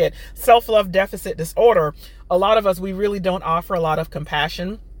 when we look at self-love deficit disorder, a lot of us, we really don't offer a lot of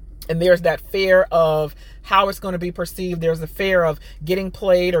compassion. And there's that fear of how it's going to be perceived. There's the fear of getting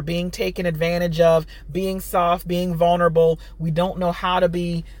played or being taken advantage of, being soft, being vulnerable. We don't know how to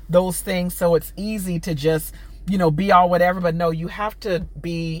be those things. So it's easy to just, be all whatever. But no, you have to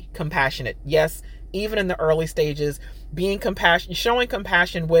be compassionate. Yes, even in the early stages, being compassionate, showing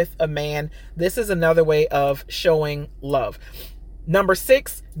compassion with a man. This is another way of showing love. Number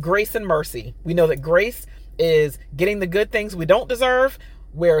 6, grace and mercy. We know that grace is getting the good things we don't deserve,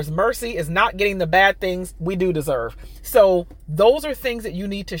 whereas mercy is not getting the bad things we do deserve. So those are things that you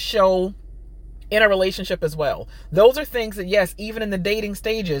need to show in a relationship as well. Those are things that, yes, even in the dating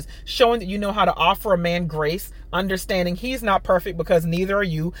stages, showing that you know how to offer a man grace, understanding he's not perfect because neither are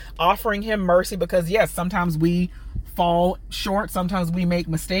you, offering him mercy because, yes, sometimes we fall short. Sometimes we make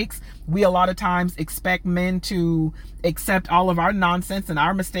mistakes. We a lot of times expect men to accept all of our nonsense and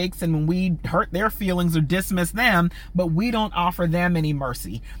our mistakes, and when we hurt their feelings or dismiss them, but we don't offer them any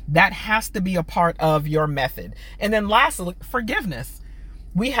mercy. That has to be a part of your method. And then lastly, forgiveness.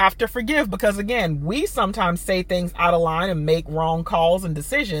 We have to forgive because, again, we sometimes say things out of line and make wrong calls and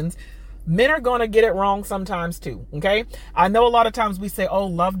decisions. Men are going to get it wrong sometimes too. Okay. I know a lot of times we say, oh,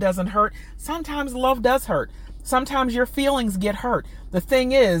 love doesn't hurt. Sometimes love does hurt. Sometimes your feelings get hurt. The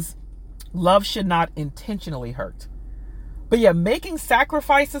thing is, love should not intentionally hurt. But yeah, making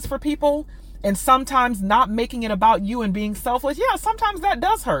sacrifices for people and sometimes not making it about you and being selfless. Yeah, sometimes that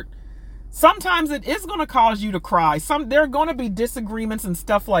does hurt. Sometimes it is going to cause you to cry. There are going to be disagreements and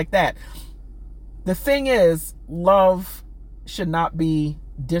stuff like that. The thing is, love should not be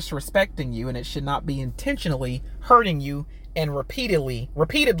disrespecting you, and it should not be intentionally hurting you and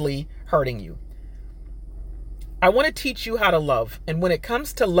repeatedly hurting you. I want to teach you how to love. And when it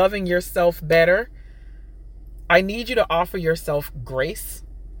comes to loving yourself better, I need you to offer yourself grace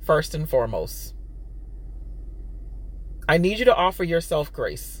first and foremost. I need you to offer yourself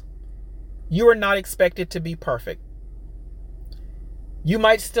grace. You are not expected to be perfect. You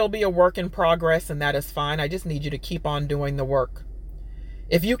might still be a work in progress, and that is fine. I just need you to keep on doing the work.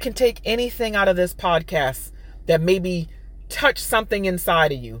 If you can take anything out of this podcast that maybe touch something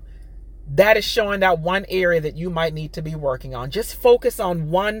inside of you, that is showing that one area that you might need to be working on. Just focus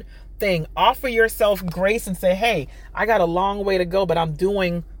on one thing. Offer yourself grace and say, hey, I got a long way to go, but I'm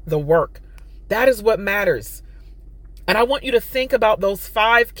doing the work. That is what matters. And I want you to think about those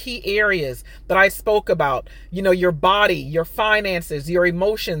 5 key areas that I spoke about. Your body, your finances, your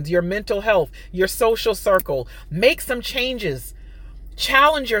emotions, your mental health, your social circle. Make some changes.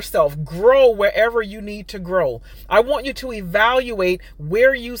 Challenge yourself, grow wherever you need to grow. I want you to evaluate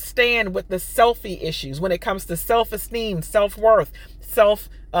where you stand with the selfie issues when it comes to self-esteem, self-worth,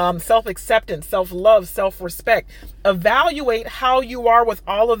 self-acceptance, self-love, self-respect. Evaluate how you are with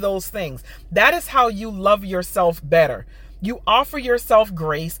all of those things. That is how you love yourself better. You offer yourself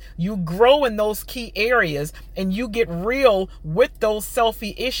grace, you grow in those key areas, and you get real with those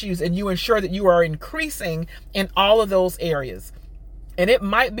selfie issues, and you ensure that you are increasing in all of those areas. And it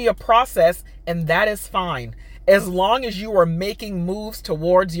might be a process, and that is fine. As long as you are making moves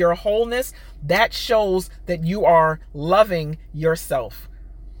towards your wholeness, that shows that you are loving yourself.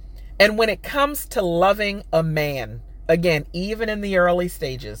 And when it comes to loving a man, again, even in the early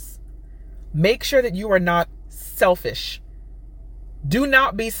stages, make sure that you are not selfish. Do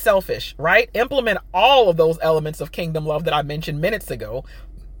not be selfish, right? Implement all of those elements of kingdom love that I mentioned minutes ago,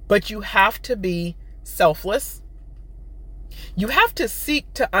 but you have to be selfless. You have to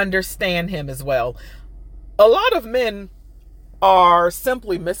seek to understand him as well. A lot of men are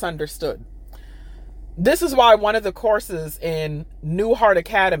simply misunderstood. This is why one of the courses in New Heart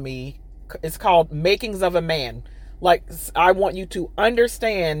Academy is called Makings of a Man. Like, I want you to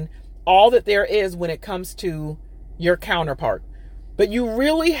understand all that there is when it comes to your counterpart. But you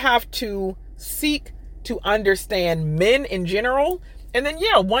really have to seek to understand men in general. And then,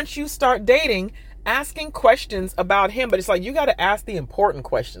 once you start dating, asking questions about him. But it's like, you got to ask the important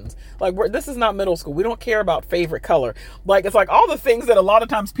questions. Like, this is not middle school. We don't care about favorite color. Like, it's like all the things that a lot of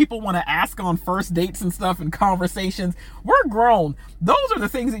times people want to ask on first dates and stuff and conversations. We're grown. Those are the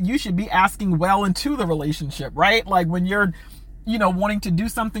things that you should be asking well into the relationship, right? Like when you're, wanting to do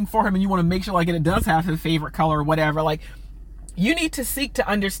something for him and you want to make sure like it does have his favorite color or whatever. Like, you need to seek to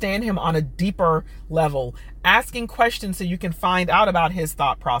understand him on a deeper level, asking questions so you can find out about his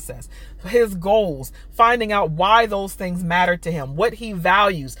thought process, his goals, finding out why those things matter to him, what he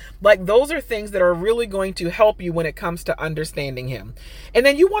values. Like, those are things that are really going to help you when it comes to understanding him. And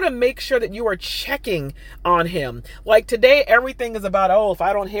then you want to make sure that you are checking on him. Like today, everything is about, if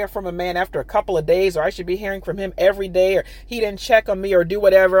I don't hear from a man after a couple of days, or I should be hearing from him every day, or he didn't check on me or do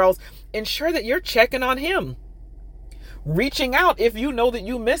whatever else. Ensure that you're checking on him. Reaching out if you know that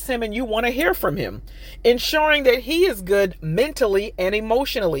you miss him and you want to hear from him. Ensuring that he is good mentally and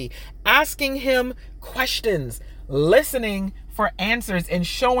emotionally. Asking him questions. Listening for answers and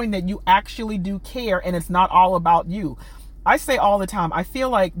showing that you actually do care and it's not all about you. I say all the time, I feel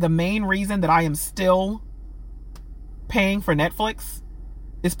like the main reason that I am still paying for Netflix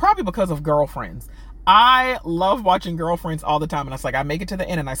is probably because of Girlfriends. I love watching Girlfriends all the time, and it's like I make it to the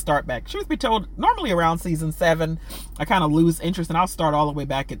end and I start back. Truth be told, normally around season 7, I kind of lose interest and I'll start all the way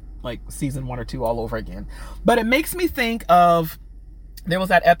back at like season 1 or 2 all over again. But it makes me think of, there was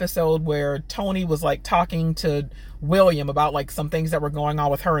that episode where Tony was like talking to William about like some things that were going on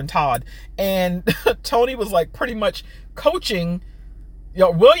with her and Todd, and Tony was like pretty much coaching,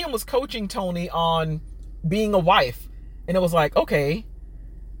 William was coaching Tony on being a wife, and it was like, okay,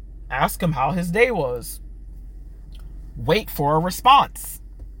 ask him how his day was. Wait for a response.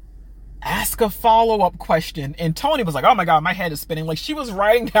 Ask a follow-up question. And Tony was like, oh my God, my head is spinning. Like, she was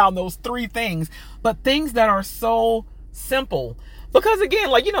writing down those 3 things, but things that are so simple. Because again,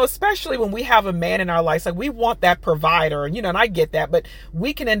 like, especially when we have a man in our lives, like we want that provider, and I get that, but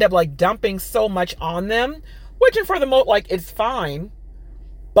we can end up like dumping so much on them, which, and for the most, like, it's fine.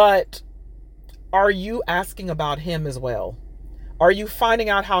 But are you asking about him as well? Are you finding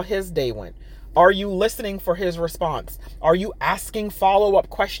out how his day went? Are you listening for his response? Are you asking follow-up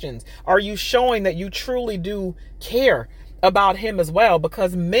questions? Are you showing that you truly do care about him as well?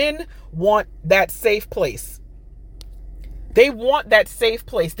 Because men want that safe place. They want that safe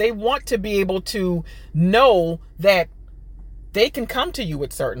place. They want to be able to know that they can come to you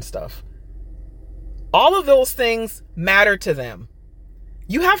with certain stuff. All of those things matter to them.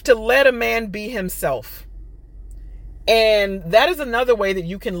 You have to let a man be himself. And that is another way that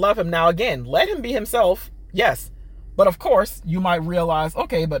you can love him. Now, again, let him be himself. Yes. But of course, you might realize,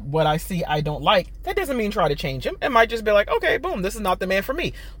 okay, but what I see, I don't like. That doesn't mean try to change him. It might just be like, okay, boom, this is not the man for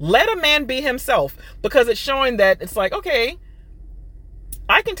me. Let a man be himself, because it's showing that it's like, okay,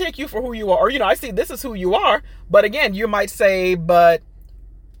 I can take you for who you are. Or, I see this is who you are. But again, you might say, but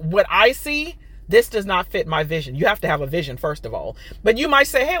what I see, this does not fit my vision. You have to have a vision, first of all. But you might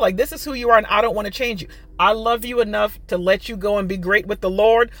say, hey, like, this is who you are and I don't want to change you. I love you enough to let you go and be great with the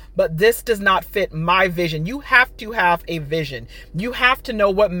Lord, but this does not fit my vision. You have to have a vision. You have to know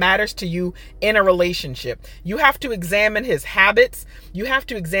what matters to you in a relationship. You have to examine his habits. You have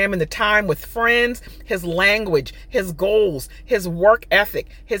to examine the time with friends, his language, his goals, his work ethic,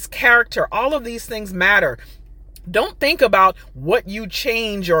 his character. All of these things matter. Don't think about what you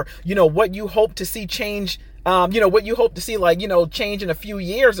change or, what you hope to see change, what you hope to see, like, change in a few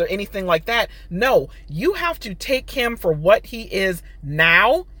years or anything like that. No, you have to take him for what he is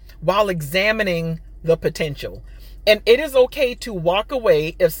now while examining the potential. And it is okay to walk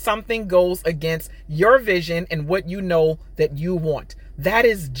away if something goes against your vision and what you know that you want. That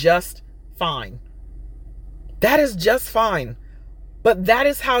is just fine. That is just fine. But that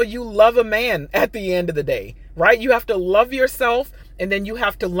is how you love a man at the end of the day, right? You have to love yourself, and then you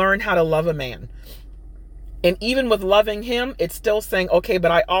have to learn how to love a man. And even with loving him, it's still saying, okay,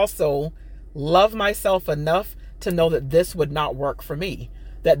 but I also love myself enough to know that this would not work for me,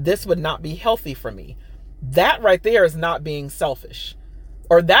 that this would not be healthy for me. That right there is not being selfish.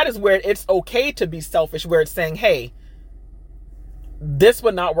 Or that is where it's okay to be selfish, where it's saying, hey, this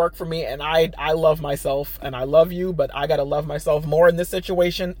would not work for me, and I love myself, and I love you, but I got to love myself more in this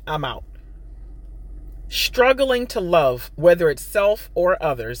situation. I'm out. Struggling to love, whether it's self or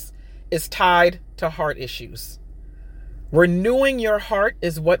others, is tied to heart issues. Renewing your heart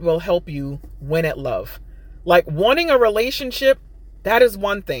is what will help you win at love. Like wanting a relationship, that is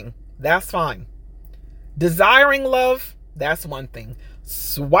one thing. That's fine. Desiring love, that's one thing.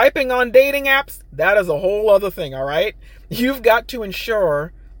 Swiping on dating apps, that is a whole other thing, all right? You've got to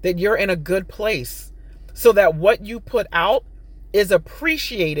ensure that you're in a good place so that what you put out is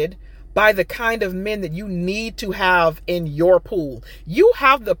appreciated by the kind of men that you need to have in your pool. You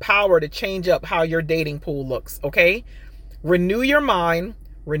have the power to change up how your dating pool looks, okay? Renew your mind,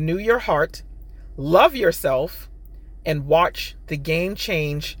 renew your heart, love yourself, and watch the game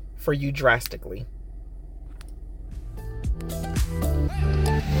change for you drastically.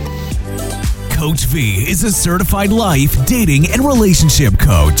 Coach V is a certified life, dating, and relationship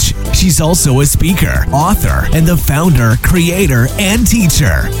coach. She's also a speaker, author, and the founder, creator, and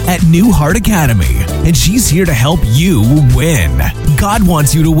teacher at New Heart Academy. And she's here to help you win. God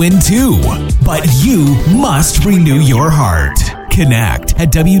wants you to win too, but you must renew your heart. Connect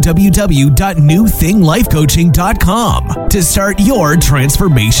at www.newthinglifecoaching.com to start your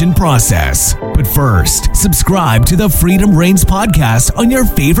transformation process. But first, subscribe to the Freedom Reigns podcast on your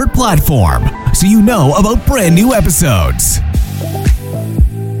favorite platform so you know about brand new episodes.